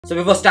So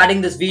before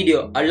starting this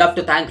video, I'd love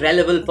to thank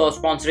Relevel for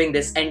sponsoring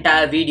this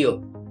entire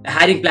video. A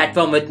hiring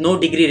platform with no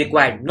degree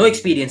required, no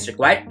experience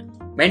required.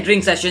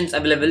 Mentoring sessions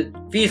available.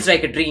 Feels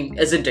like a dream,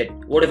 isn't it?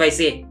 What if I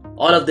say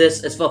all of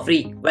this is for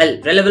free? Well,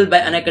 Relevel by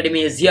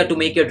Unacademy is here to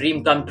make your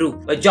dream come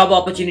true. With job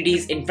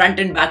opportunities in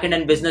front-end, back-end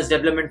and business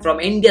development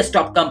from India's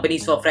top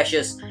companies for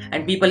freshers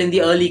and people in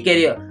the early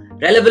career.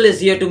 Relevel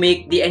is here to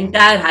make the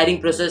entire hiring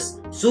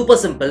process super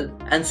simple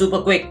and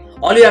super quick.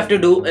 All you have to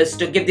do is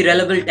to give the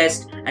Relevel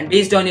test, and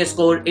based on your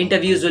score,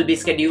 interviews will be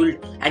scheduled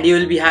and you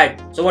will be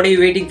hired. So what are you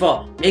waiting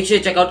for? Make sure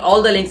you check out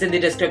all the links in the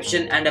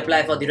description and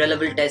apply for the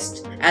Relevel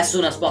test as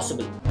soon as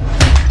possible.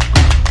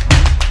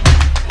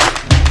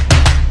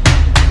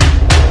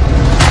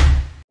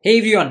 Hey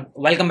everyone,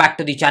 welcome back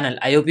to the channel.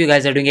 I hope you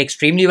guys are doing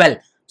extremely well.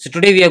 So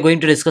today we are going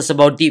to discuss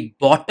about the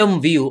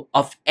bottom view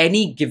of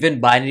any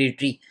given binary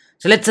tree.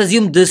 So let's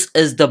assume this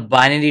is the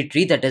binary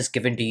tree that is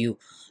given to you.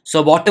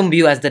 So bottom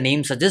view, as the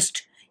name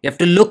suggests, you have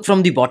to look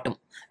from the bottom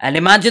and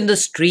imagine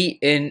this tree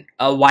in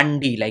a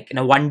 1D, like in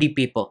a 1D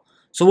paper.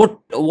 So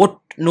what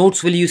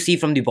nodes will you see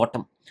from the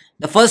bottom?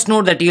 The first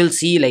node that you'll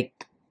see,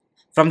 like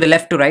from the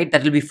left to right,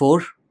 that will be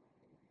 4,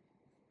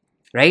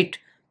 right?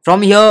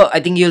 From here,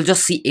 I think you'll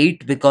just see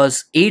 8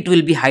 because 8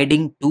 will be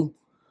hiding 2.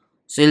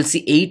 So you'll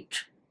see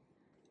 8.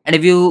 And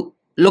if you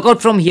look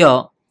out from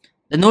here,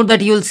 the node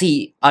that you'll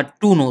see are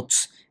 2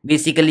 nodes.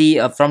 Basically,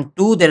 from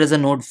 2 there is a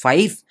node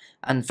 5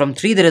 and from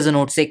 3 there is a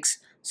node 6.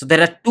 So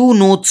there are 2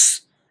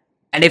 nodes,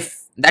 and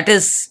if that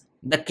is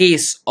the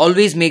case,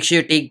 always make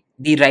sure you take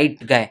the right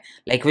guy,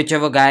 like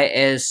whichever guy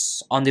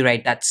is on the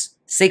right. That's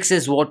 6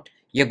 is what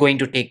you're going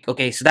to take.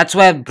 Okay, so that's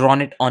why I've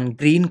drawn it on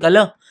green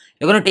color.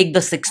 You're going to take the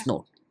 6th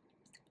node.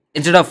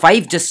 Instead of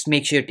 5, just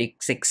make sure you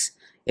take 6.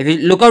 If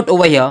you look out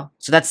over here,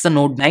 so that's the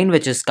node 9,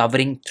 which is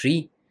covering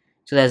 3.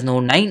 So there's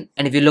node 9.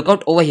 And if you look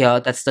out over here,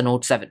 that's the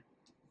node 7.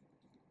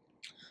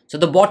 So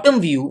the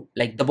bottom view,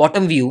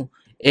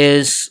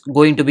 is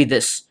going to be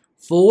this: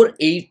 4,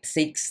 8,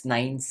 6,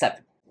 9,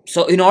 7.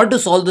 So in order to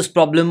solve this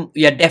problem,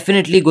 we are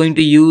definitely going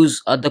to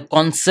use the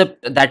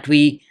concept that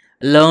we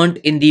learned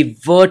in the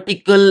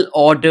vertical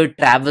order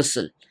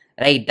traversal,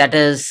 right? That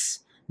is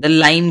the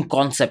line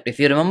concept. If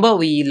you remember,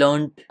 we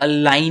learned a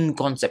line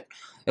concept.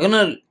 We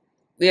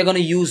are gonna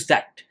use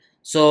that.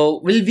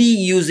 So we'll be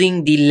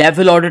using the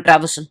level order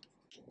traversal.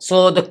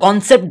 So the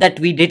concept that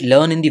we did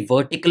learn in the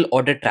vertical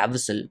order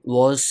traversal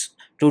was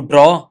to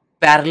draw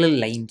parallel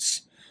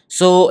lines.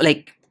 So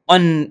like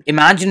on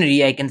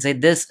imaginary, I can say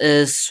this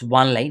is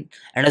one line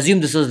and assume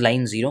this is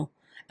line 0.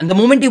 And the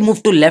moment you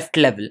move to left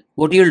level,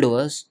 what you'll do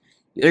is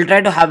you'll try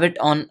to have it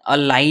on a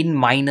line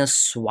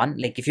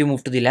 -1. Like if you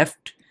move to the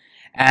left,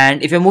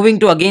 and if you're moving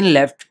to again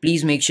left,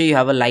 please make sure you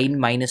have a line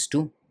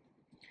 -2.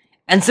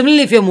 And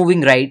similarly, if you're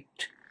moving right,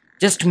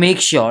 just make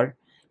sure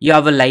you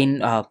have a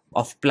line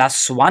of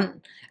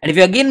 +1. And if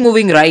you're again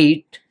moving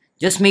right,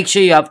 just make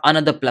sure you have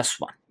another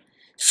 +1.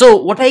 So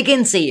what I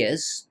can say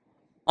is,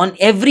 on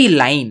every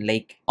line,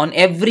 like on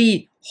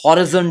every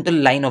horizontal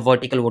line or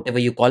vertical, whatever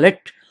you call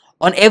it,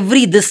 on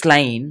every this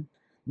line,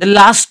 the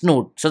last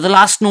node, so the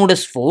last node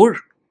is 4.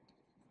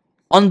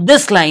 On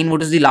this line,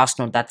 what is the last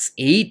node? That's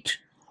 8.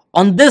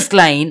 On this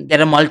line,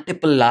 there are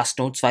multiple last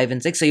nodes, 5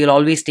 and 6. So you'll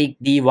always take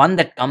the one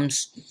that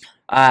comes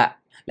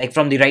like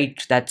from the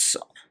right, that's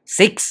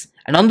 6.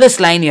 And on this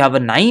line, you have a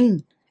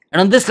 9.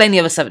 And on this line, you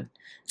have a 7.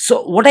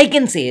 So what I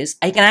can say is,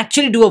 I can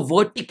actually do a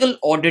vertical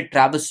order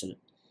traversal.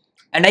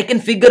 And I can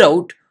figure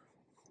out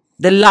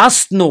the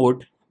last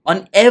node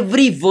on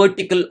every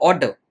vertical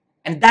order.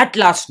 And that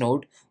last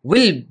node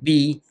will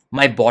be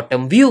my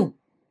bottom view.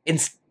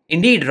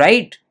 Indeed,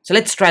 right? So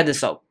let's try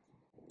this out.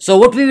 So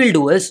what we will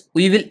do is,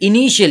 we will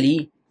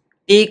initially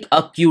take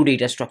a queue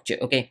data structure,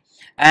 okay?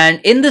 And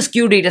in this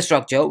queue data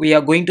structure, we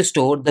are going to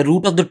store the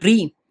root of the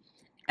tree.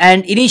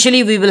 And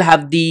initially, we will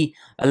have the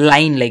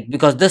line, like,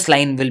 because this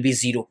line will be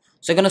 0.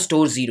 So we're going to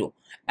store 0.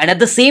 And at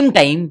the same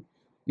time,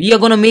 we are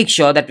going to make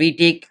sure that we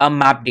take a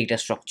map data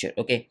structure,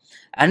 okay?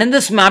 And in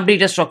this map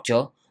data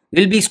structure,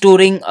 we'll be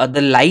storing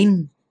the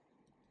line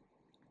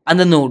and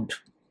the node.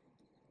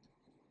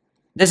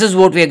 This is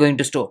what we are going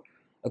to store.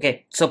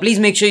 Okay, so please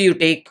make sure you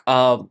take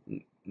a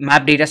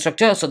map data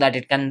structure so that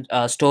it can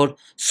store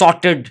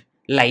sorted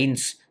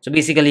lines. So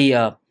basically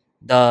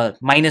the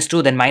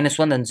 -2, then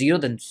 -1, then 0,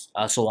 then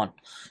so on.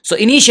 So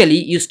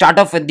initially you start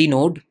off with the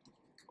node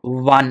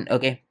 1,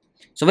 okay?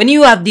 So when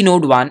you have the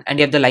node 1 and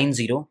you have the line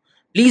 0,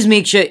 please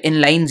make sure in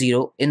line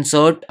 0,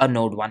 insert a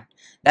node 1.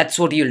 That's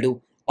what you'll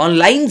do. On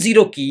line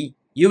 0 key,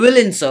 you will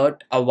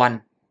insert a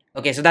 1.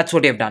 Okay, so that's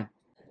what you've done.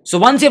 So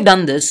once you've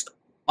done this,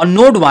 on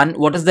node 1,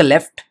 what is the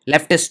left?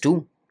 Left is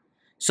 2.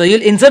 So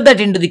you'll insert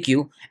that into the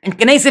queue. And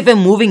can I say if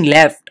I'm moving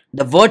left,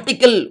 the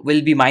vertical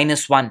will be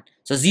 -1.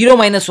 So 0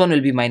 -1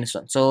 will be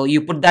 -1. So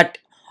you put that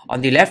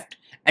on the left.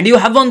 And you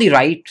have on the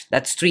right,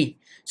 that's 3.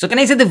 So can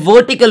I say the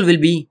vertical will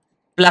be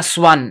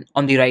 +1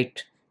 on the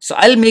right? So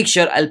I'll make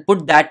sure I'll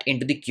put that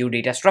into the queue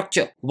data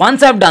structure.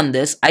 Once I've done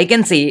this, I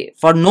can say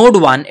for node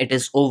 1, it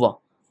is over.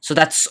 So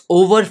that's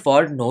over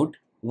for node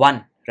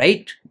 1,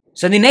 right?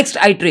 So in the next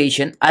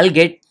iteration, I'll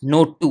get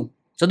node 2.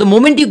 So the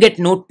moment you get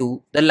node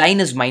 2, the line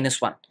is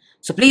 -1.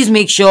 So please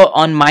make sure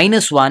on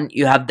 -1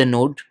 you have the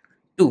node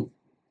 2.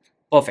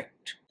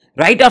 Perfect.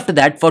 Right after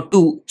that, for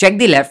 2, check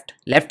the left.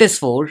 Left is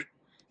 4.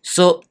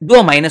 So do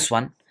a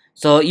 -1.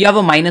 So you have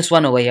a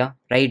 -1 over here,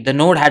 right? The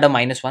node had a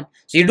 -1.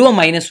 So you do a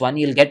 -1,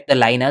 you'll get the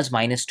line as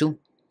 -2.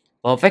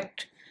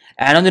 Perfect.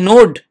 And on the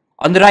node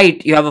on the right,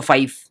 you have a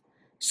 5.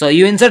 So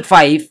you insert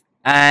 5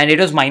 and it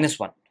was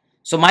 -1.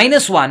 So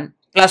 -1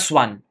 plus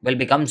 1 will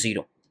become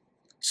 0.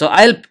 So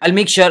I'll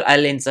make sure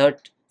I'll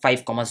insert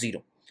 5,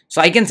 0.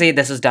 So I can say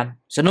this is done.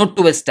 So node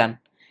 2 is done.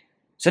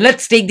 So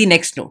let's take the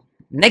next node.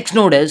 Next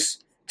node is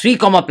 3,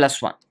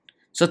 plus 1.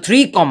 So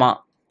 3,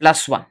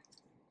 plus 1.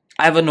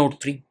 I have a node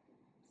 3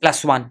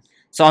 plus 1.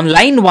 So on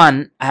line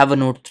 1, I have a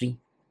node 3.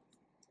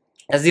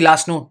 That's the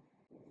last node.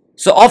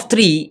 So of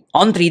 3,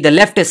 on 3, the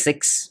left is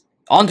 6.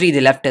 On 3,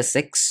 the left is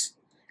 6.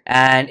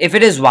 And if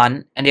it is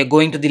 1 and you're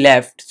going to the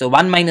left, so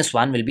 1 minus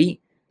 1 will be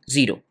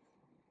 0.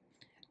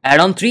 And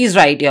on 3's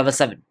right, you have a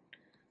 7.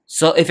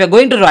 So if you're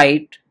going to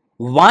write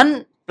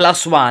 1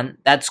 plus 1,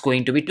 that's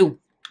going to be 2.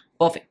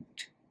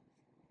 Perfect.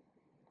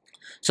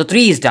 So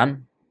 3 is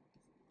done.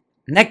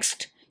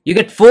 Next, you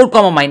get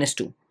 4, minus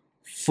 2.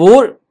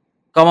 4,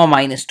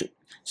 minus 2.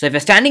 So if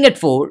you're standing at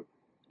 4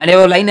 and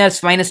your line has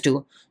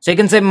 -2, so you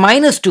can say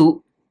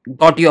 -2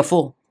 got you a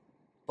 4.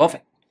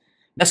 Perfect.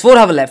 Does 4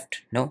 have a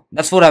left? No.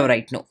 Does 4 have a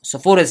right? No. So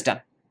 4 is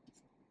done.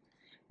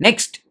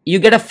 Next, you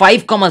get a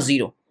 5,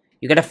 0.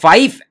 You get a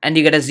 5 and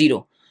you get a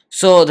 0.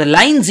 So the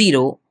line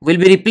 0 will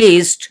be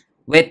replaced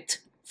with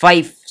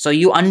 5. So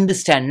you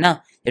understand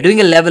now. You're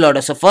doing a level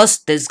order. So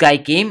first this guy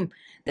came,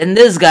 then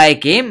this guy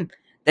came,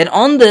 then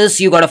on this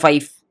you got a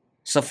 5.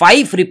 So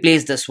 5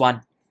 replaced this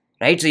one,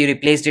 right? So you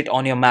replaced it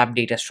on your map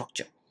data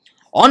structure.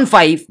 On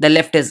 5, the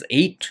left is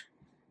 8.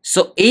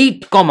 So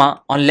 8,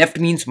 on left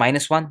means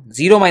 -1.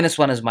 0 minus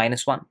 1 is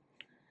 -1.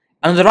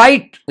 And on the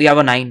right, we have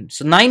a 9.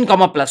 So 9,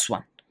 plus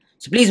 1.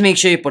 So please make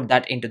sure you put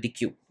that into the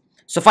queue.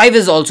 So 5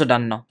 is also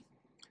done now.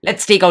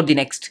 Let's take out the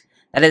next.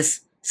 That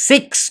is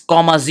 6,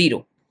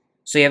 0.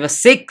 So you have a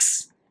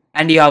 6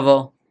 and you have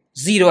a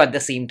 0 at the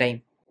same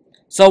time.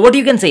 So what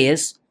you can say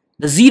is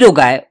the 0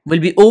 guy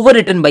will be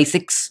overwritten by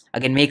 6.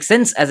 Again, makes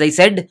sense. As I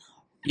said,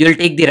 you'll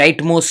take the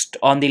rightmost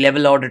on the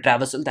level order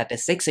traversal, that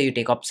is 6. So you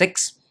take up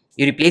 6.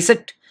 You replace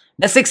it.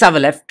 Does 6 have a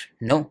left?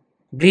 No.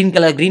 Green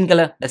color, green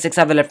color. Does 6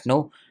 have a left?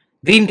 No.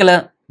 Green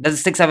color.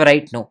 Does 6 have a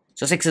right? No.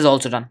 So 6 is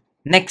also done.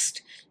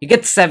 Next, you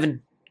get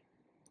 7.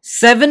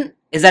 7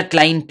 is at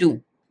line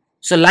 2.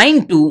 So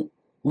line 2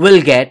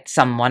 will get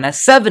someone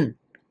as 7.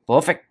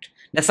 Perfect.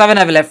 Does 7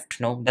 have a left?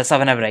 No. Does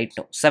 7 have a right?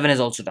 No. 7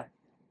 is also done.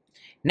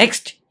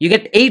 Next, you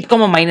get 8,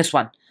 minus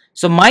 1.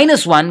 So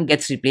minus 1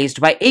 gets replaced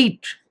by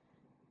 8.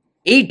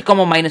 8,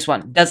 minus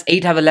 1. Does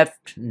 8 have a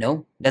left?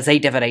 No. Does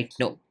 8 have a right?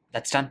 No.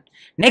 That's done.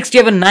 Next,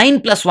 you have a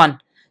 9 plus 1.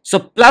 So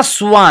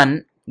plus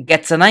 1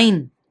 gets a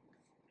 9.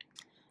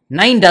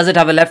 9, does it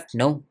have a left?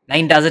 No.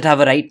 9, does it have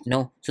a right?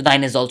 No. So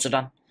 9 is also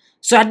done.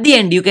 So at the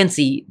end, you can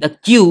see the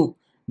queue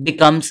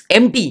becomes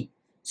empty.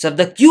 So if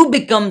the queue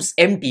becomes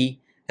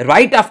empty,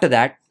 right after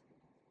that,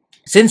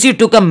 since you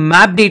took a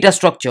map data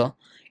structure,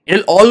 it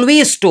will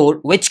always store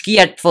which key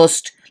at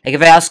first. Like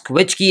if I ask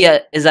which key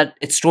is that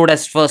it's stored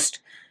as first,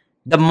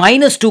 the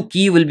 -2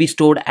 key will be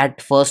stored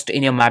at first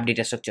in your map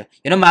data structure.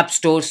 You know, map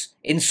stores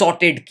in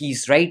sorted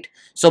keys, right?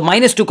 So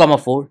 -2,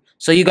 4.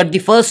 So you got the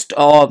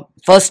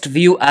first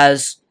view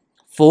as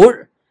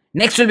 4.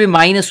 Next will be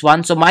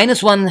 -1. So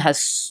 -1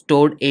 has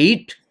stored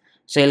 8.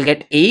 So you'll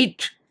get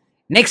 8.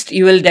 Next,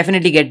 you will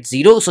definitely get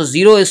 0. So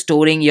 0 is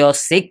storing your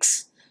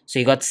 6. So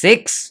you got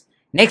 6.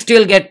 Next,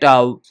 you'll get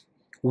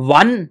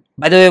 1.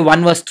 By the way,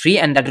 1 was 3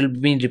 and that will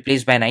be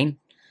replaced by 9.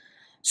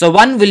 So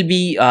 1 will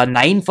be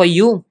 9 for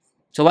you.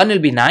 So 1 will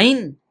be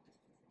 9.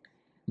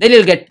 Then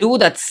you'll get 2,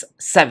 that's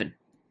 7.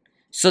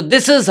 So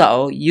this is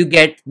how you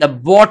get the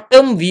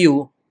bottom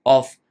view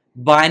of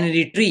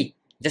binary tree.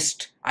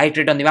 Just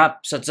iterate on the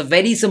map. So it's a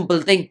very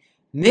simple thing.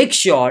 Make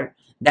sure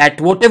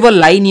that whatever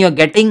line you're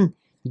getting,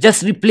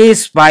 just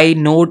replace by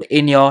node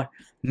in your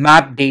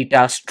map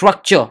data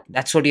structure.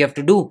 That's what you have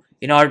to do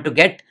in order to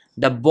get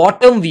the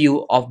bottom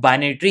view of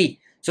binary tree.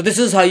 So this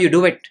is how you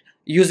do it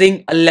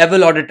using a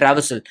level order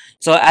traversal.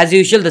 So as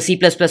usual, the C++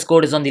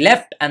 code is on the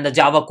left and the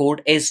Java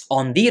code is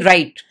on the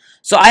right.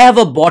 So I have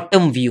a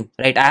bottom view,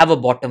 right? I have a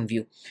bottom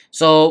view.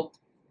 So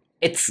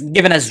it's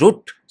given as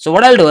root. So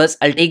what I'll do is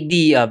I'll take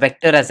the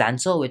vector as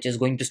answer, which is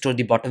going to store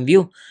the bottom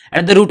view.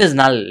 And if the root is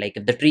null, like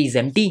if the tree is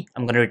empty,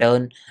 I'm going to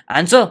return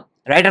answer.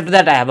 Right after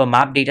that, I have a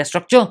map data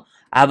structure.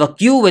 I have a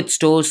queue which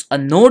stores a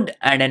node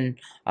and an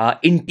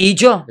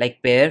integer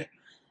like pair.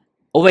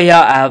 Over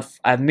here,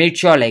 I've made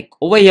sure, like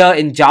over here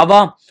in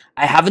Java,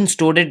 I haven't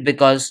stored it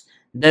because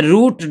the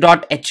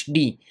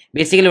root.hd,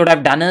 basically what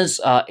I've done is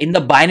in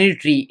the binary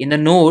tree, in the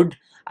node,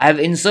 I've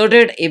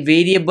inserted a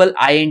variable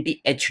int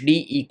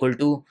hd equal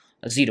to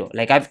 0.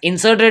 Like I've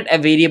inserted a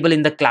variable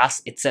in the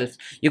class itself.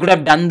 You could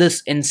have done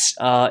this in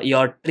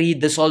your tree,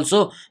 this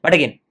also. But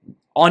again,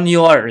 on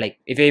your, like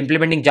if you're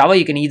implementing Java,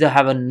 you can either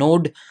have a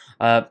node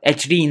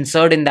HD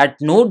insert in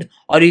that node,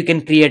 or you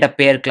can create a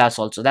pair class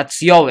also.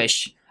 That's your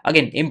wish.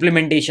 Again,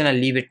 implementation, I'll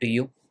leave it to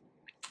you.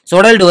 So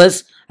what I'll do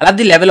is, I'll have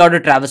the level order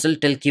traversal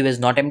till queue is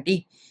not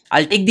empty.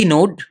 I'll take the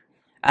node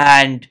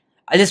and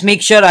I'll just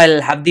make sure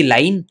I'll have the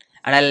line,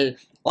 and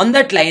on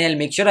that line I'll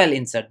make sure I'll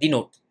insert the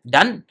node.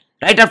 Done.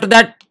 Right after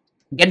that,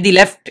 get the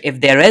left if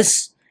there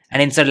is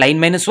and insert line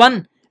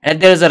 -1, and if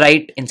there is a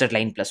right, insert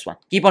line +1.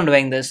 Keep on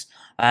doing this,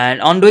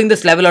 and on doing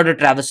this level order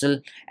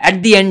traversal,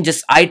 at the end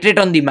just iterate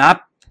on the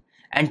map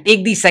and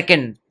take the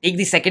second. Take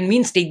the second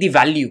means take the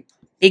value.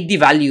 Take the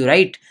value,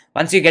 right?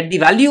 Once you get the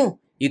value,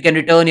 you can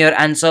return your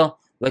answer,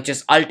 which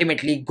is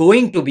ultimately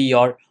going to be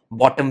your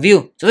bottom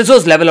view. So this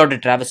was level order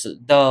traversal,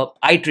 the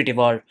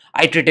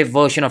iterative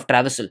version of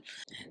traversal.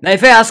 Now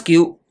if I ask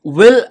you,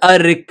 will a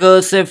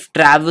recursive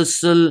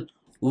traversal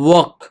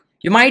work?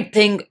 You might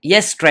think,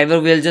 yes Trevor,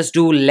 we'll just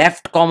do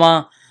left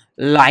comma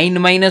line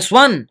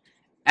 -1,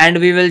 and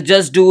we will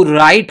just do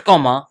right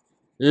comma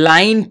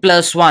line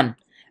 +1,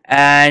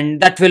 and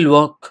that will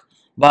work.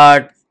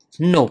 But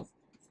no,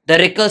 the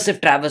recursive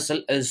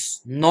traversal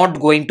is not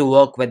going to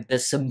work with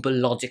this simple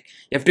logic.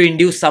 You have to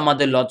induce some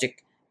other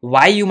logic.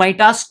 Why, you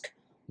might ask?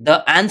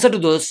 The answer to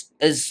this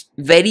is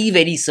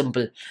very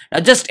simple.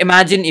 Now just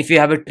imagine if you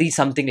have a tree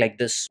something like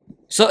this.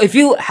 So if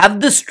you have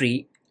this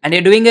tree and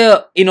you're doing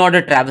a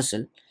in-order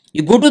traversal,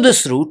 you go to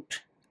this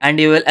route and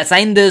you will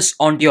assign this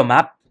onto your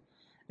map.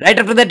 Right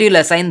after that, you'll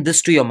assign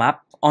this to your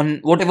map on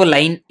whatever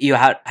line you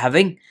are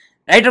having.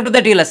 Right after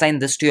that, you'll assign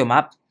this to your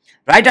map.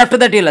 Right after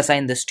that, you'll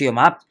assign this to your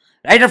map.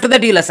 Right after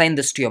that, you'll assign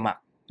this to your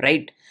map,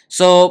 right?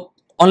 So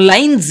on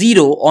line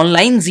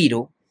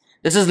 0,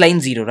 this is line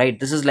 0, right?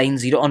 This is line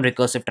 0 on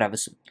recursive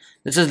traversal.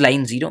 This is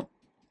line 0.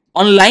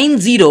 On line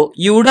 0,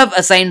 you would have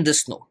assigned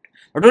this node.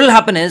 What will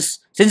happen is,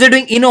 since you're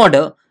doing in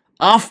order,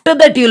 after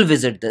that you'll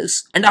visit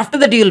this, and after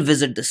that you'll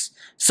visit this.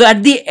 So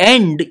at the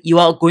end, you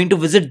are going to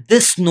visit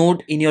this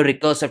node in your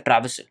recursive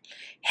traversal.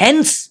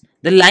 Hence,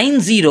 the line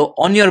 0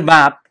 on your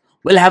map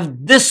will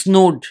have this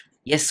node.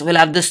 Yes, we'll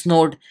have this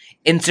node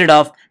instead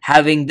of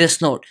having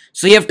this node.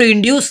 So you have to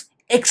induce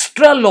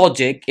extra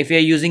logic if you're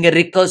using a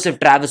recursive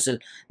traversal.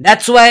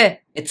 That's why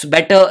it's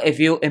better if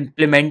you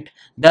implement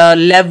the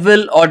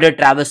level order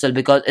traversal,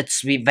 because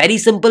it's very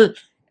simple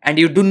and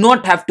you do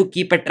not have to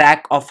keep a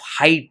track of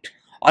height,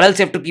 or else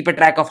you have to keep a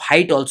track of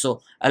height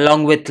also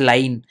along with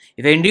line.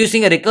 If you're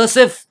introducing a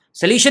recursive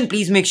solution,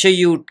 please make sure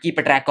you keep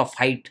a track of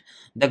height.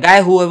 The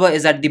guy whoever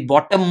is at the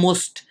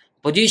bottommost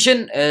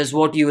position is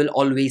what you will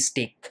always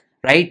take,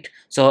 right?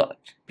 So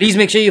please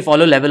make sure you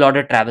follow level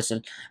order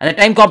traversal. And the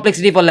time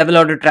complexity for level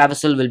order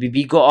traversal will be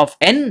big O of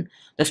n.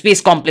 The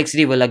space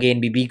complexity will again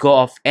be big O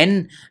of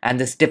n, and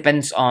this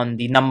depends on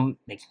the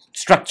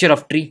structure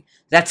of tree.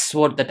 That's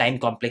what the time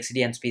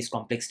complexity and space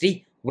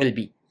complexity will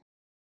be.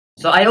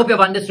 So I hope you've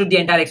understood the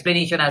entire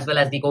explanation as well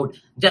as the code.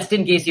 Just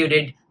in case you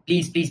did,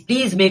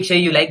 please make sure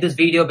you like this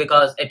video,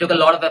 because it took a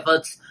lot of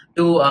efforts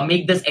to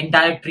make this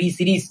entire tree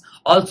series.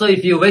 Also,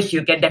 if you wish,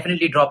 you can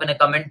definitely drop in a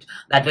comment.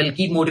 That will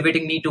keep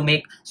motivating me to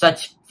make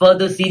such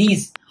further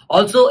series.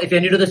 Also, if you're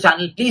new to this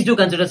channel, please do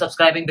consider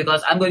subscribing,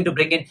 because I'm going to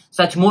bring in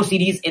such more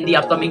series in the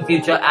upcoming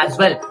future as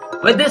well.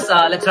 With this,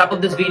 let's wrap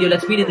up this video.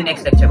 Let's meet in the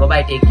next lecture. Bye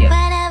bye, take care.